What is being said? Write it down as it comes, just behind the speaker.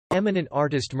Eminent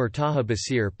artist Murtaja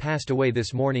Baseer passed away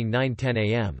this morning 9:10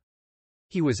 a.m.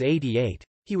 He was 88.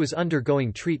 He was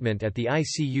undergoing treatment at the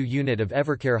ICU unit of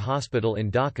Evercare Hospital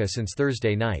in Dhaka since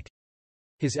Thursday night.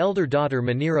 His elder daughter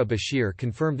Munira Bashir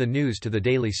confirmed the news to the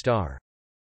Daily Star.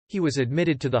 He was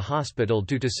admitted to the hospital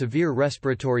due to severe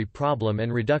respiratory problem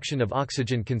and reduction of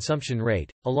oxygen consumption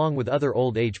rate, along with other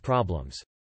old age problems.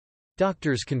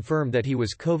 Doctors confirmed that he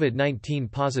was COVID-19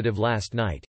 positive last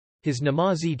night. His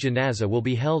namaz-e-janaza will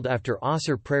be held after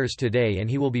Asr prayers today and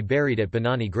he will be buried at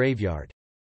Banani Graveyard.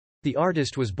 The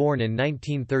artist was born in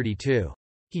 1932.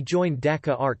 He joined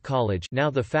Dacca Art College, now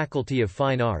the Faculty of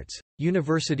Fine Arts,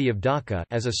 University of Dhaka,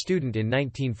 as a student in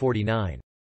 1949.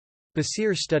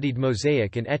 Baseer studied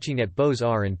mosaic and etching at Beaux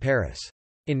Arts in Paris.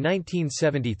 In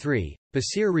 1973,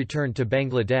 Baseer returned to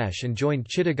Bangladesh and joined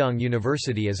Chittagong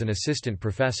University as an assistant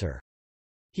professor.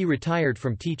 He retired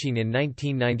from teaching in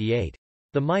 1998.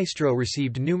 The maestro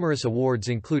received numerous awards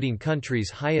including country's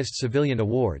highest civilian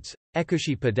awards,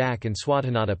 Ekushi Padak and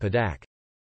Swadhanata Padak.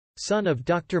 Son of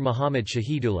Dr. Muhammad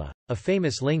Shahidullah, a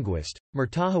famous linguist,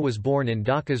 Murtaja was born in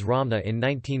Dhaka's Ramna in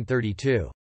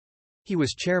 1932. He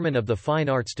was chairman of the Fine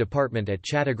Arts Department at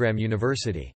Chittagong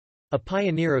University. A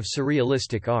pioneer of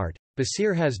surrealistic art,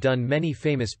 Baseer has done many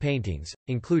famous paintings,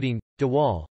 including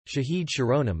Dawal, Shahid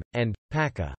Sharonam, and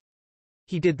Paka.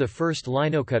 He did the first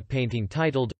linocut painting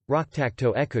titled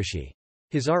Raktakto Ekushi.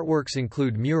 His artworks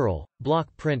include mural, block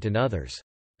print and others.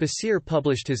 Baseer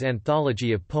published his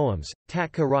anthology of poems,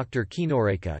 Tatka Raktar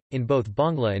Kinoreka, in both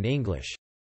Bangla and English.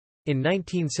 In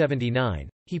 1979,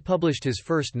 he published his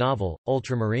first novel,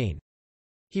 Ultramarine.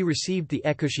 He received the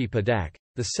Ekushi Padak,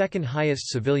 the second highest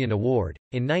civilian award,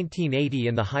 in 1980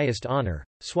 and the highest honor,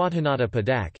 Swadhanata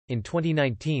Padak, in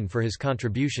 2019 for his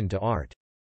contribution to art.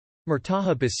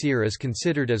 Murtaja Baseer is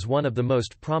considered as one of the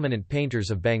most prominent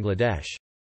painters of Bangladesh.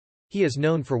 He is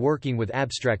known for working with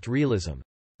abstract realism.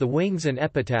 The Wings and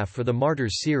Epitaph for the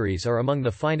Martyrs series are among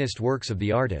the finest works of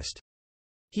the artist.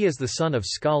 He is the son of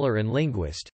scholar and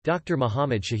linguist, Dr.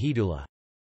 Muhammad Shahidullah.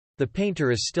 The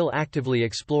painter is still actively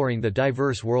exploring the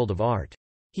diverse world of art.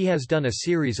 He has done a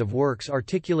series of works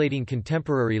articulating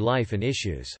contemporary life and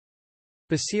issues.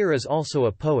 Baseer is also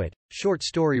a poet, short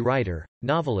story writer,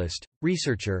 novelist,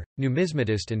 researcher,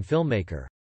 numismatist and filmmaker.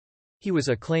 He was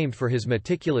acclaimed for his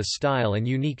meticulous style and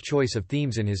unique choice of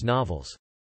themes in his novels.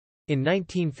 In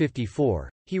 1954,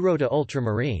 he wrote A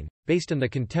Ultramarine, based on the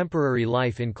contemporary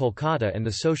life in Kolkata and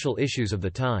the social issues of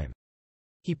the time.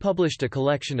 He published a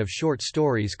collection of short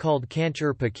stories called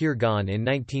Kanchur Pakir Gan in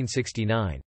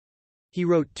 1969. He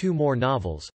wrote two more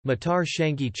novels, Matar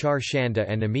Shangi Char Shanda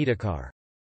and Amitakar.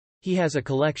 He has a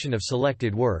collection of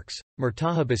selected works,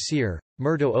 Murtaja Baseer,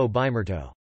 Murto o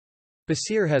Bimurto.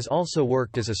 Baseer has also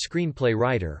worked as a screenplay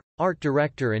writer, art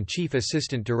director and chief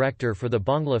assistant director for the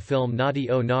Bangla film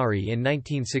Nadi o Nari in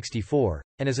 1964,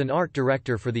 and as an art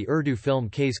director for the Urdu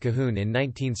film Kais Kahun in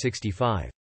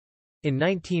 1965. In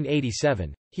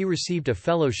 1987, he received a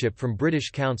fellowship from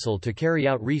British Council to carry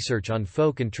out research on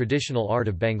folk and traditional art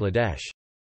of Bangladesh.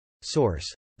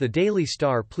 Source: The Daily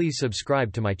Star. Please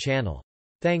subscribe to my channel.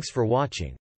 Thanks for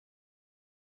watching.